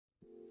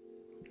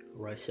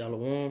Right,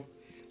 Shalom.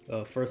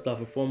 First off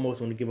and foremost,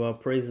 I want to give our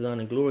praises,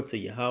 honor, and glory to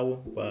Yahweh,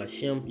 by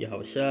Hashem,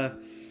 Yahweh Shai.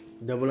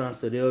 Double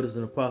honors to the elders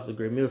and apostles,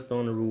 great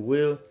millstone, and rule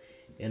well.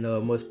 And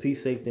much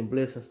peace, safety, and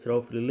blessings to the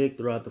hopefully elect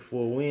throughout the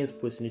four winds,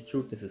 pushing the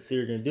truth and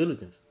sincerity and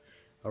diligence.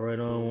 All right,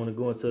 I want to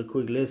go into a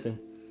quick lesson.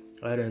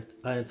 I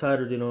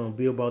entitled it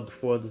 "Be About the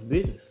Father's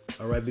Business."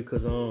 All right,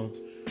 because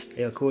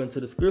according to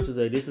the scriptures,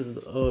 this is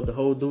the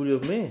whole duty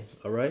of man.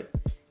 All right,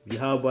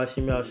 Yahweh by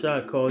Shem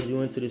Shai calls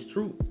you into this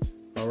truth.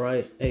 All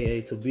right,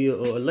 to be a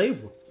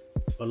laborer.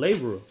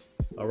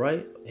 All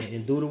right,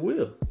 and do the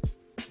will.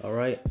 All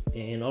right,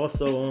 and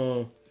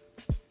also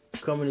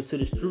coming into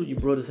this truth, you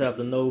brothers have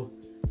to know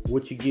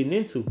what you're getting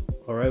into.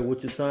 All right,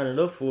 what you're signing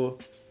up for,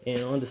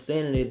 and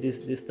understanding that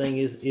this thing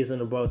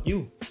isn't about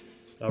you.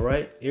 All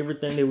right,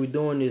 everything that we're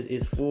doing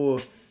is for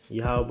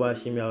Yahweh by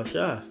Shem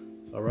Shai.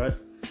 All right,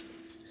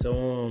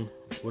 so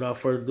without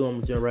further ado, I'm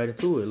gonna jump right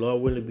into it.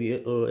 Lord willing to be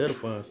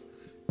edifying.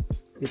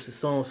 This is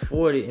Psalms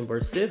 40 and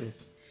verse 7.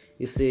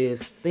 It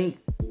says, "Think,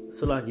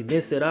 Salaki,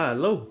 then said I,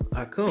 lo,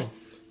 I come.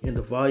 In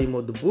the volume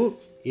of the book,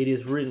 it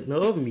is written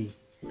of me.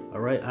 All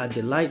right, I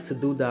delight to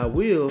do thy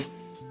will,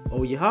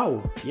 O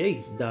Yahweh.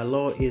 Yea, thy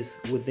law is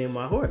within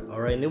my heart." All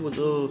right, and it was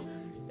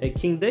a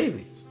King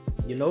David,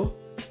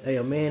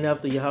 a man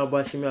after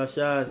Yahweh Shem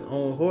Shai's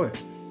own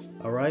heart.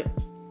 All right,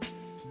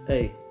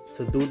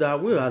 to do thy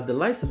will, I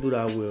delight to do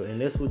thy will, and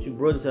that's what you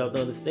brothers have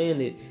to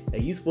understand,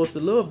 that you supposed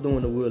to love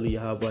doing the will of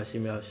Yahweh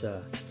Shem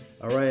Shai.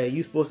 All right,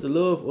 you supposed to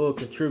love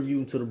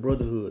contributing to the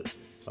brotherhood.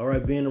 All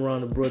right, being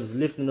around the brothers,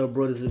 lifting up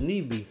brothers if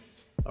need be.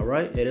 All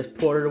right, that's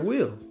part of the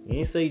will. You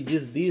ain't say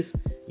just this,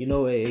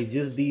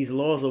 just these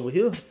laws over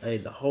here.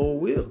 The whole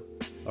will.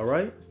 All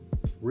right,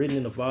 written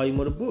in the volume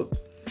of the book.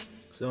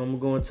 So I'm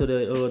going to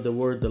the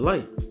word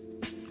delight.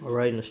 All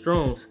right, in the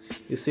Strong's,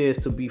 it says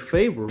to be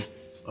favorable.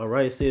 All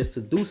right, it says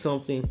to do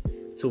something,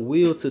 to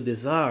will, to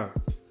desire.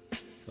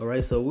 All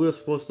right, so we're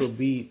supposed to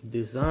be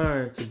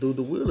desiring to do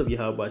the will of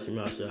Yahweh Shem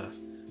Shai.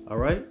 All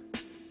right,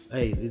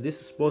 this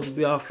is supposed to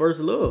be our first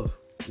love.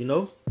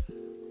 It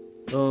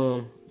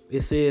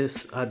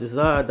says, "I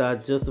desire thy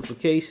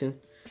justification,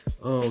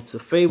 to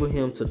favor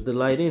him, to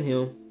delight in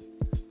him."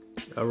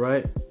 All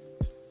right,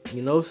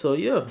 so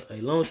yeah.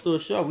 Long story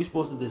short, we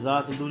supposed to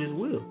desire to do this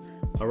will.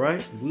 All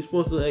right, we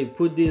supposed to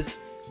put this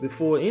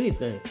before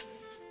anything.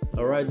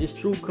 All right, this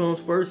truth comes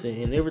first,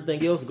 and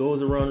everything else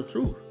goes around the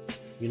truth.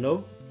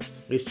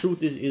 This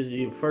truth is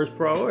your first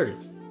priority.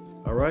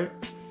 All right.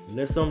 And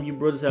that's something you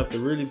brothers have to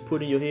really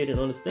put in your head and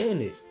understand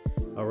it.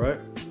 All right.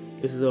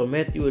 This is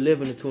Matthew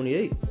 11 and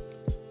 28.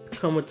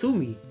 "Come unto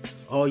me,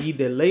 all ye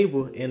that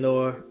labor and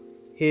are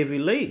heavy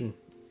laden,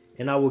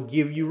 and I will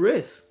give you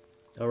rest."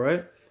 All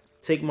right.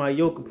 "Take my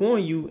yoke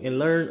upon you and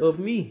learn of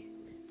me,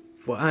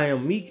 for I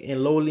am meek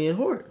and lowly in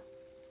heart."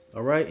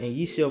 All right. "And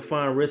ye shall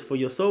find rest for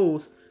your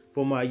souls,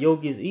 for my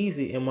yoke is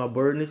easy and my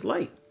burden is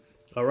light."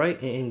 All right.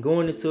 And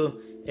going into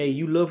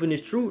you loving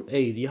this truth,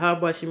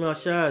 Yahweh Shem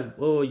Shai's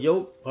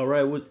yoke, all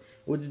right,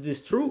 which is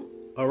this truth,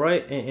 all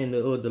right, and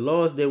the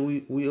laws that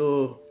we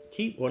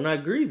keep are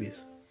not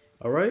grievous,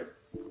 all right.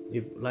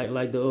 If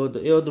like the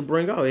elder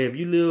bring out, if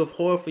you live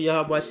hard for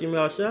Yahweh Shem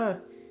Shai,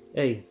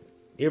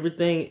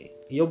 everything,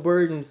 your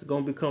burden's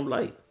gonna become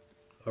light,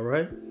 all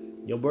right.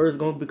 Your burden's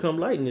gonna become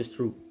light in this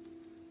truth,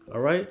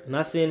 all right.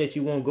 Not saying that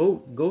you won't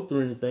go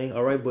through anything,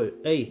 all right, but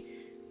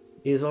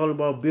it's all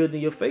about building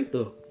your faith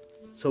up.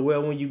 So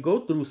when you go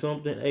through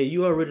something,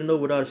 you already know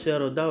without a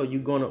shadow of doubt you're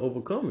gonna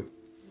overcome it.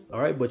 All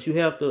right, but you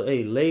have to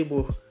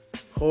labor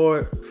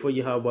hard for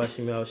Yahweh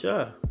Shem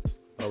Shai.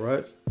 All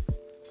right,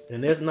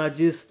 and that's not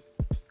just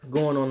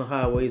going on the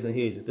highways and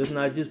hedges. That's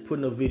not just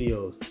putting up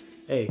videos.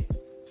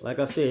 Like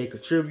I said,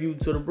 contribute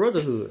to the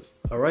brotherhood.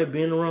 All right,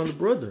 being around the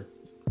brother.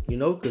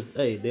 Because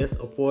that's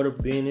a part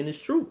of being in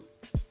this truth.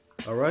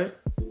 All right,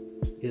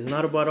 it's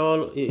not about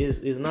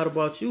it's not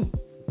about you.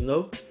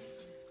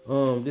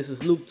 This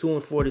is Luke 2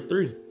 and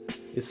 43.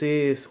 It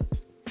says,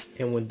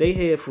 "And when they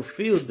had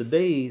fulfilled the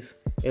days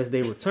as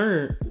they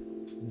returned,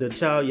 the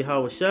child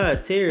Yahweh Shai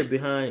tarried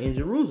behind in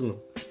Jerusalem,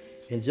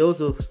 and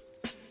Joseph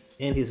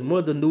and his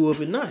mother knew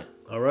of it not."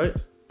 All right,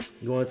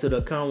 going to the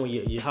account when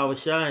Yahweh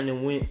Shai and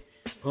then went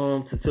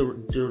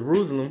to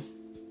Jerusalem.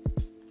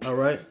 All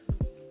right,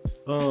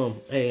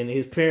 and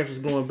his parents was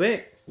going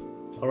back.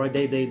 All right,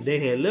 they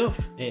had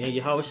left, and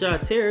Yahweh Shai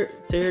tarried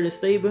and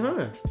stayed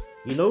behind.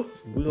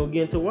 We're gonna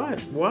get into why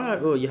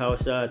Yahweh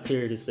Shai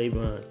tarried and stayed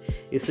behind.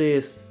 It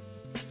says,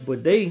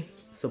 "But they,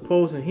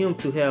 supposing him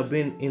to have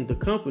been in the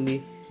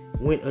company,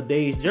 went a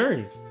day's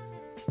journey,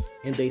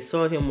 and they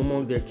sought him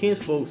among their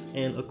kinsfolks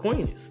and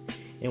acquaintance.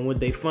 And when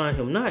they find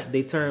him not,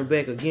 they turned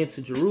back again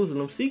to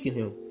Jerusalem seeking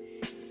him.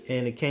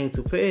 And it came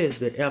to pass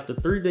that after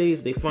 3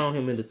 days they found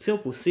him in the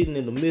temple, sitting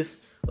in the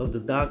midst of the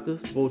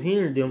doctors, both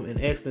hearing them and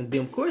asking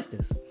them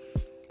questions.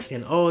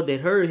 And all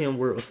that heard him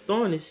were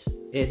astonished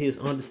at his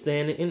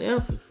understanding and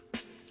answers."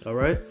 All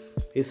right.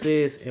 It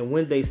says, "And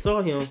when they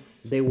saw him,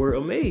 they were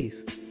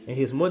amazed. And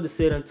his mother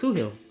said unto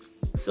him,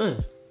 Son,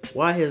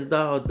 why hast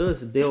thou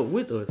thus dealt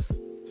with us?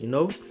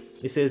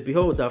 It says,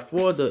 Behold, thy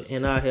father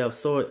and I have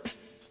sought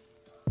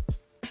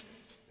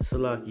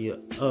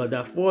Salakia,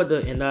 thy father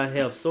and I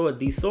have sought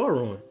thee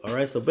sorrowing. All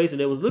right, so basically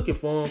they was looking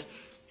for him,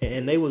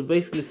 and they was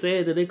basically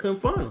sad that they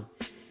couldn't find him.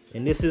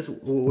 And this is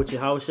what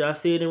Yahushua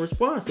said in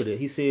response to that.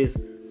 He says,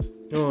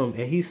 and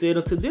he said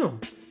unto them,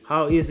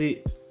 how is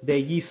it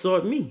that ye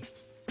sought me?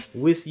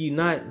 Wist ye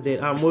not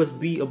that I must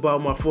be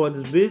about my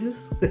father's business?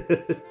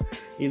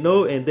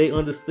 And they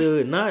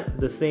understood not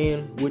the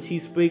saying which he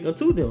spake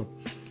unto them.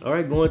 All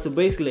right, going to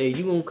basically,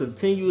 you're gonna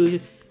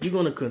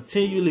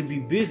continually be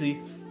busy,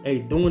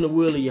 doing the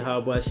will of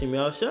Yahweh Hashem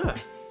Yahushua.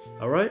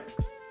 All right,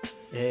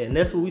 and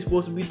that's what we're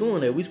supposed to be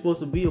doing. We're supposed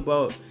to be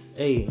about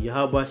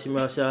Yahweh Hashem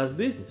Yahushua's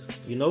business.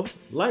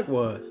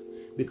 Likewise,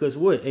 because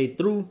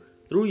through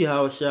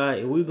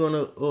Yahushua we're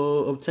gonna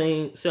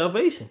obtain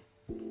salvation.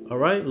 All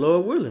right,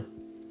 Lord willing.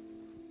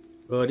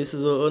 This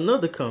is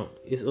another count.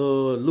 It's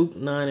Luke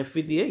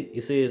 9:58.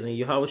 It says, and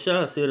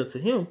Yahushua said unto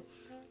him,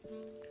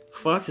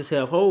 foxes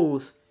have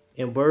holes,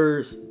 and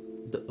birds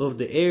of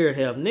the air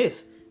have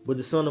nests, but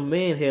the Son of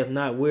Man hath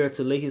not where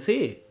to lay his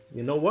head.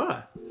 You know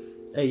why?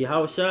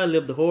 Yahushua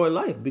lived a hard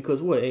life,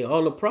 because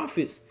all the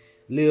prophets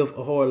live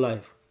a hard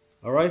life.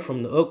 All right,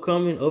 from the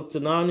upcoming up to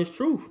now in this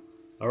truth.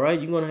 All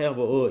right, you're gonna have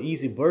a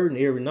easy burden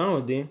every now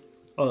and then.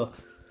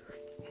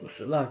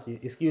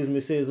 Excuse me.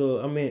 It says,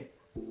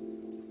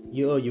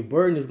 your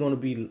burden is gonna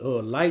be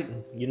light,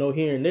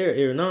 here and there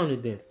every now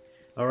and then.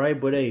 All right,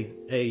 but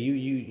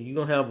you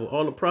gonna have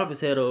all the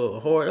prophets had a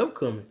hard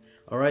upcoming.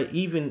 All right,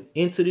 even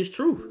into this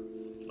truth.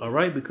 All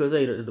right, because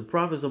the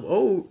prophets of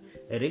old,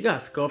 they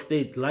got scoffed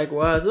at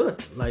likewise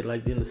up,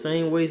 like in the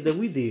same ways that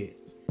we did.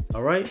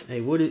 All right,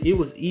 it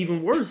was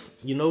even worse,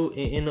 in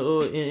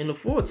the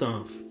four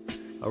times.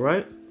 All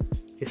right,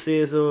 it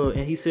says,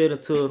 and he said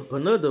unto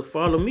another,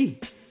 follow me.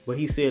 But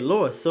he said,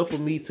 Lord, suffer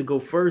me to go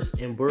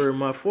first and bury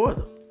my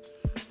father.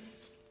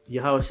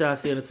 Yahushua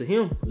said unto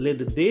him, let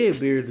the dead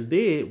bury the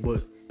dead,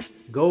 but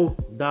go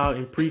thou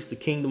and preach the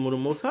kingdom of the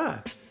Most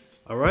High.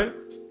 All right.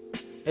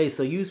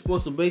 So you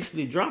supposed to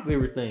basically drop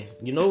everything,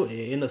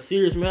 in a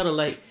serious matter,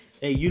 like,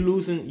 you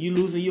losing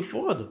your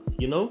father,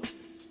 you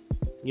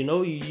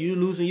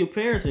losing your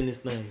parents in this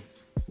thing.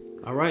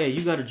 All right.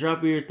 You got to drop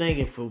everything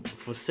and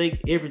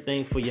forsake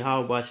everything for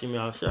Yahweh Hashem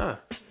Yahushua.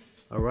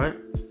 All right.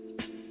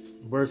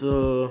 Verse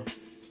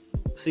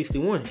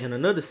 61. And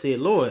another said,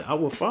 Lord, I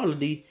will follow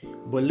thee,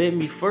 but let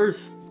me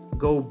first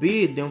go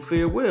bid them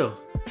farewell,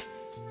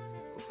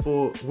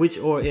 for which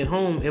are at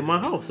home at my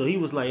house. So he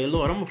was like, hey,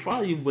 Lord, I'm gonna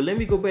follow you, but let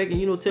me go back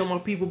and tell my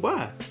people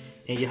bye.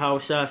 And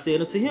Yahushua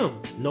said unto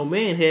him, no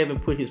man having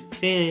put his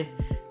pen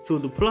to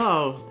the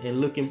plow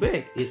and looking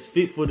back is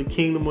fit for the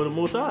kingdom of the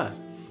Most High.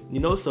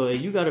 So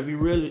you got to be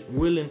really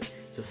willing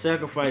to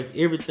sacrifice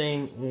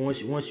everything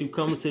once you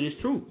come into this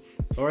truth.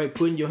 All right,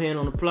 putting your hand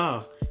on the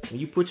plow. When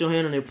you put your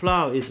hand on the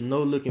plow, it's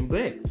no looking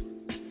back.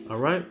 All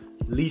right,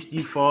 least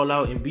you fall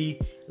out and be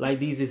like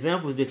these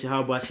examples that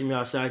Yahweh Hashem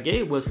Yahushua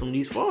gave us from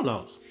these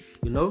fallouts.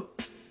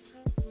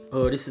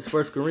 This is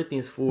 1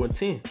 Corinthians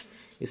 4:10.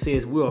 It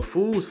says, we are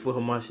fools for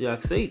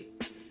Hamashiach's sake,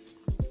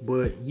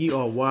 but ye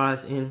are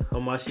wise in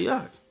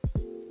Hamashiach.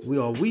 We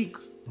are weak,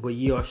 but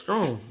ye are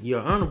strong. Ye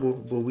are honorable,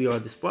 but we are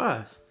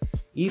despised.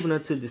 Even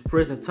unto this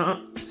present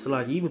time,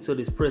 even to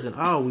this present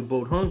hour, we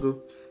both hunger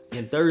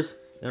and thirst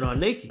and are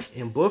naked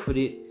and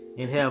buffeted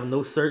and have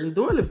no certain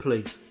dwelling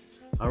place.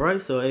 All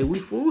right, so we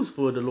fools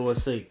for the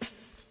Lord's sake.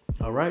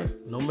 All right,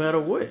 no matter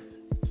what.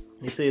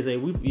 It says,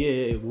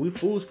 we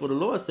fools for the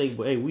Lord's sake,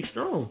 but we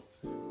strong.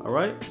 All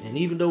right, and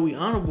even though we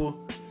honorable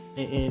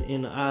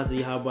in the eyes of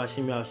Yahweh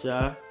Hashem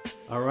Yahushua,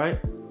 all right,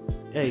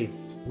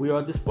 we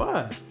are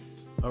despised.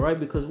 All right,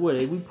 because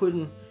we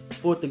putting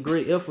forth the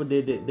great effort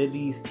that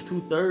these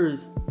 2/3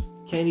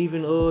 can't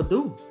even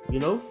do.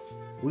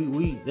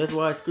 We that's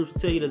why Scripture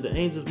tell you that the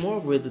angels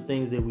marvel at the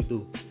things that we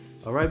do.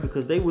 All right,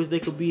 because they wish they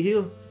could be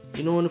here,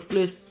 in the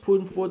flesh,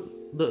 putting forth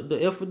the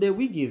effort that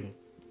we giving.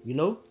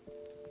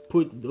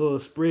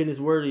 Spreading His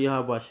word of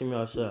Yahweh Hashem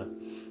Yahushua.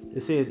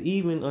 It says,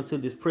 even until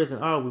this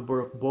present hour, we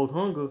both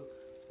hunger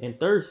and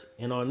thirst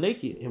and are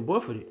naked and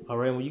buffeted. All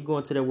right, when you go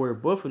into that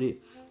word buffeted,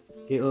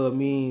 it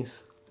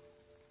means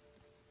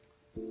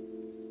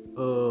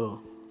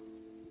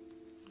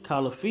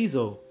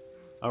kalaphizo.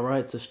 All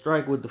right, to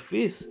strike with the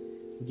fist,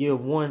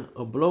 give one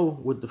a blow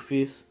with the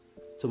fist,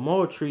 to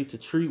maltreat, to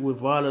treat with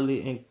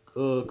violently and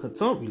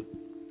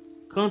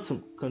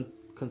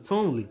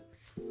contumely.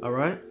 All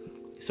right.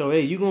 So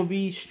you're gonna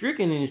be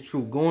stricken in this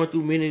truth, going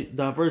through many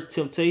diverse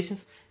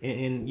temptations,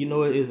 and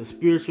it is a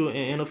spiritual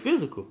and a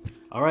physical.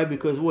 All right,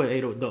 because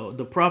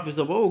the prophets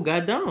of old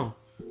got down,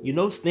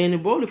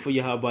 standing boldly for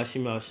Yahweh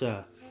Hashem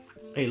Yahushua.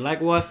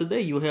 Likewise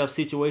today, you'll have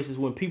situations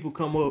when people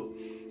come up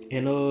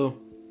and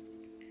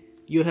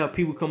you'll have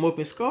people come up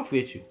and scoff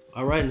at you.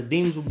 All right, and the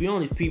demons will be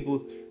on these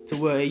people to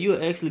where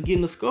you're actually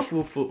getting a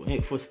scuffle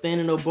for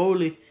standing up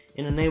boldly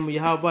in the name of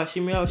Yahweh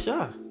Hashem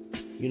Yahushua.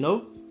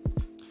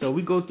 So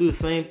we go through the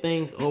same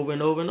things over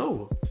and over and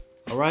over.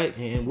 All right,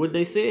 and what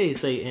they say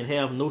and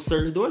have no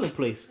certain dwelling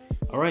place.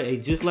 All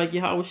right, just like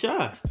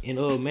Yahushua in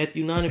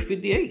Matthew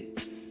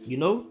 9:58. you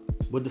know.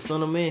 But the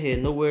Son of Man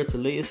had nowhere to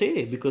lay his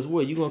head, because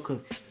what? You're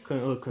going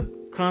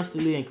to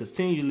constantly and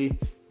continually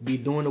be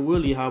doing the will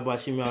of Yahweh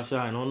Shem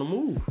Yahushua on the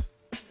move.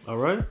 All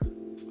right?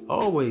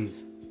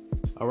 Always.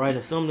 All right?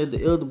 And something that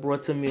the elder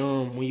brought to me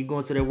when you go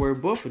into that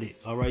word buffeted.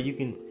 All right? You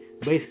can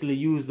basically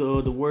use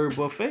the word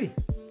buffet.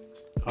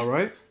 All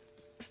right?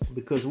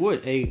 Because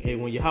what?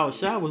 When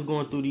Yahushua was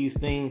going through these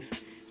things,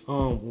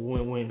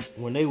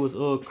 when they was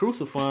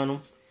crucifying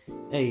him,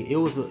 it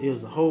was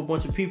a whole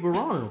bunch of people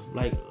around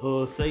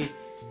him.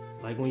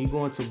 Like when you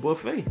go into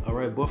buffet, all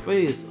right,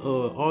 buffet is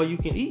all you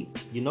can eat,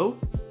 you know.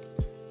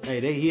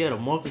 He had a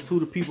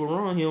multitude of people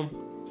around him,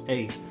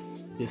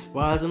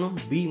 despising him,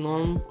 beating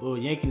on him,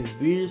 yanking his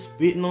beard,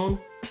 spitting on him,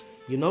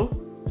 you know.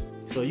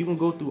 So you can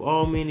go through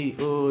all many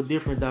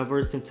different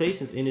diverse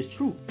temptations, and it's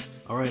true,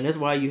 all right. And that's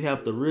why you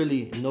have to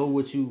really know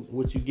what you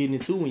getting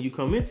into when you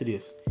come into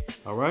this,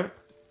 all right.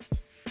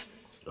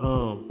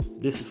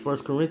 This is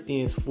 1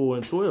 Corinthians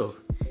 4:12.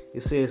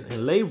 It says,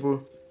 "And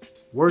labor,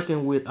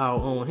 working with our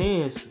own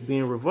hands,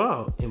 being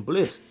reviled and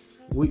blessed.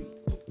 We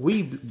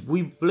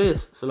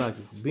bless,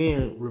 Salaki.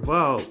 Being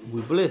reviled,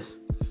 we bless.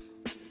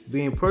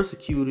 Being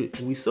persecuted,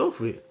 we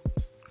suffer it.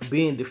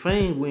 Being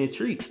defamed, we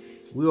entreat.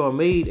 We are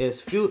made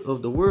as filth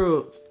of the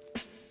world,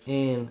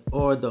 and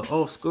are the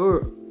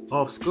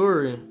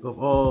offscouring of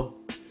all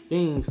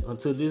things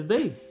until this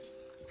day."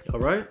 All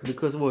right,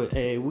 because what?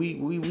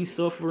 We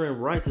suffering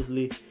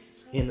righteously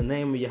in the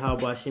name of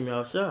Yahweh Shem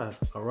Yahushua.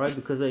 All right,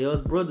 because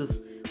us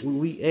brothers,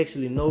 we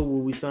actually know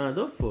what we signed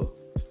up for.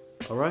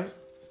 All right,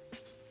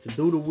 to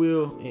do the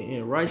will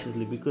and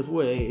righteously, because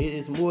what?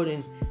 It's more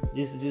than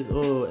just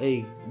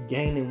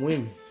gaining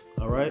women.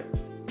 All right,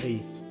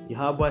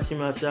 Yahweh Shem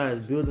Yahushua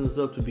is building us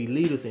up to be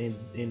leaders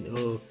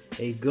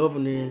and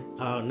governing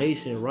our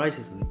nation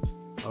righteously.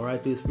 All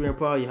right, through the spirit and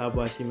power of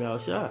Yahweh Shem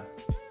Yahushua.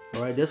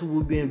 All right, that's what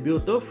we're being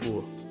built up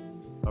for.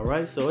 All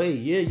right, so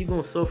you're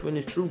gonna suffer, and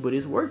it's true, but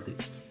it's worth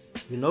it.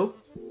 You know,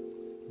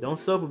 don't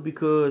suffer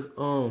because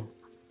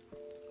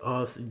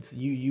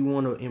you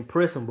want to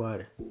impress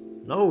somebody.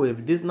 No,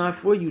 if this not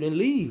for you, then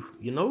leave.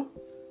 You know,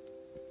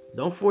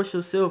 don't force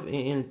yourself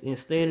and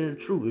stand in the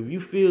truth. If you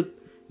feel,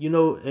 you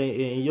know,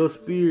 in your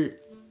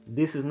spirit,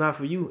 this is not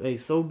for you,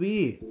 so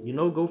be it. You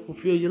know, go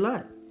fulfill your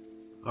lot.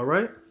 All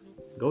right,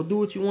 go do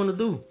what you want to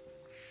do.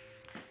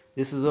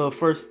 This is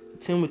 1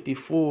 Timothy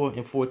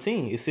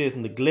 4:14. It says,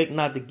 "Neglect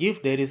not the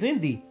gift that is in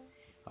thee."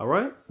 All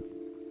right.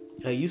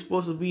 You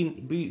supposed to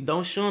be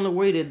don't shun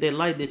away that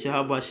light that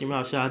Yahweh Shem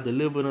Yahushua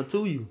delivered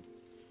unto you.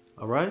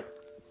 All right.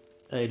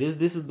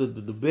 This is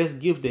the best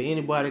gift that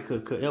anybody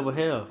could ever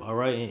have. All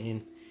right,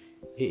 and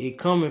it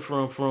coming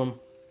from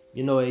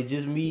you know,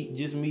 just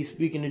me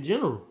speaking in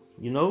general.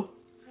 You know,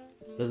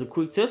 as a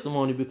quick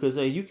testimony, because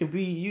you could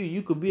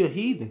be a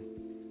heathen.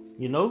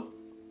 You know,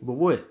 but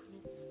what?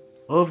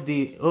 Of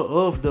the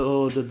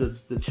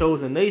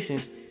chosen nation,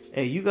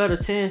 you got a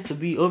chance to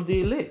be of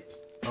the elect.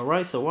 All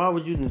right, so why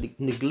would you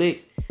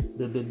neglect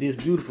this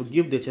beautiful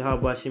gift that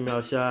Yahweh Shem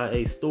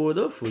Yahushua stored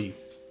up for you?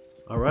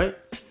 All right,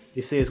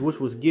 it says, which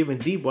was given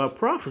thee by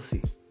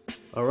prophecy.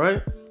 All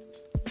right,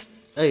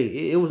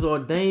 it was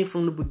ordained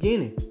from the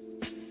beginning,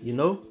 you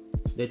know,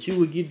 that you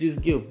would get this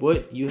gift,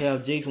 but you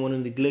have Jakes want to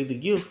neglect the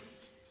gift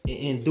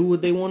and do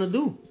what they want to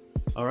do.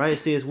 All right, it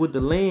says, with the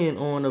laying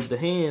on of the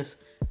hands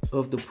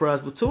of the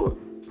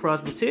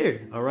presbytery.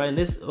 All right, and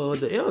that's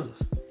the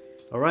elders.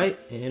 All right,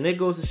 and that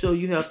goes to show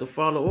you have to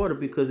follow order,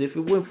 because if it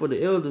weren't for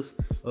the elders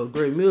of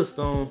Great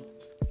Millstone,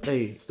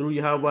 through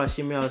Yahweh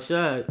Shem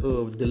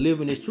Yahushua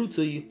delivering this truth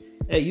to you,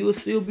 you will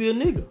still be a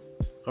nigga.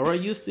 All right,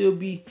 you'll still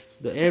be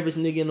the average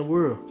nigga in the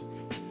world.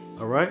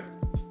 All right,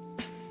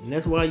 and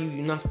that's why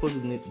you're not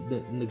supposed to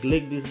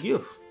neglect this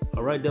gift.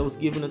 All right, that was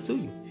given unto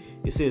you.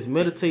 It says,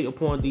 meditate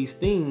upon these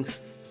things,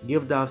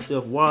 give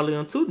thyself wholly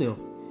unto them,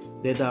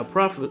 that thy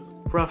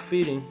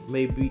profiting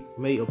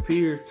may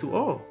appear to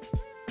all.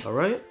 All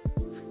right,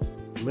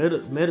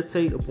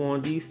 meditate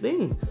upon these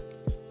things.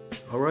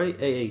 All right,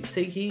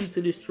 take heed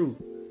to this truth.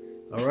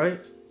 All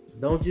right,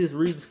 don't just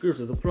read the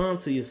scriptures, apply them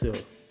to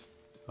yourself.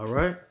 All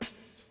right,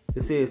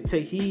 it says,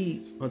 take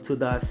heed unto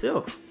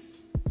thyself.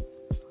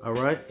 All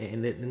right,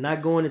 and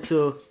not going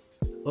into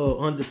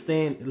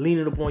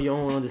leaning upon your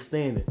own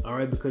understanding. All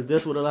right, because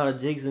that's what a lot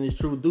of Jakes in this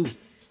truth do.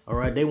 All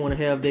right, they want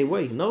to have their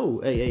way. No,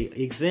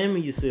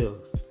 examine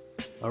yourselves.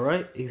 All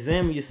right,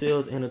 examine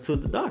yourselves and unto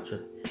the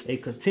doctrine.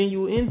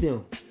 Continue in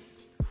them.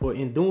 For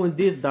in doing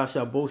this, thou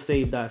shalt both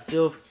save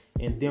thyself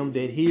and them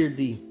that hear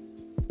thee.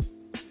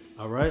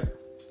 All right.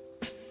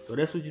 So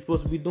that's what you're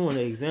supposed to be doing.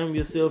 Examine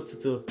yourself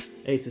to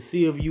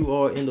see if you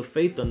are in the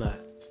faith or not.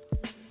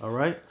 All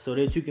right, so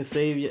that you can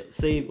save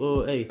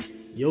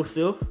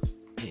yourself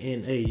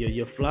and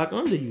your flock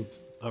under you.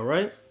 All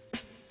right.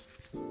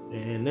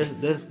 And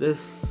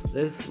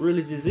that's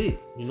really just it.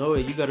 You know,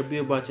 you got to be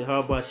about your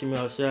Yahweh Shem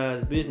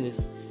Yahushua's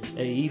business.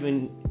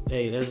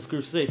 As the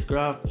scripture says,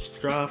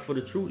 strive for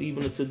the truth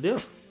even unto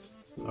death.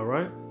 All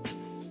right.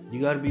 You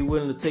got to be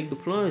willing to take the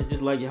plunge,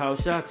 just like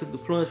Yahushua took the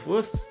plunge for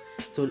us,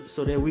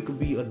 so that we could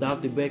be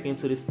adopted back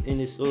into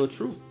this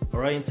truth.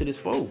 All right, into this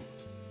fold.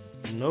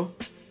 You know.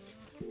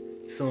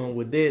 So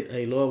with that,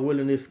 hey, Lord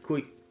willing, this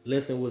quick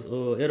lesson was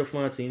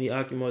edifying to any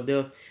occupant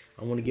there.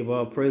 I want to give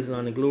all praise and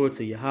honor and glory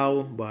to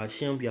Yahweh, by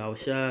Hashem,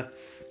 Yahushai,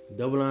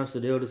 double honors to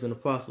the elders and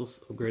apostles,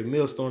 a great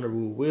millstone that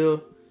rule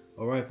well.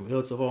 All right, from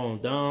El Tahar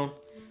on down.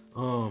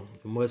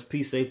 Much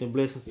peace, safety, and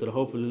blessings to the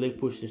hopefully elect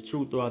pushing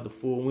truth throughout the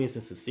four winds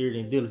and sincerity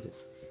and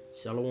diligence.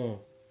 Shalom.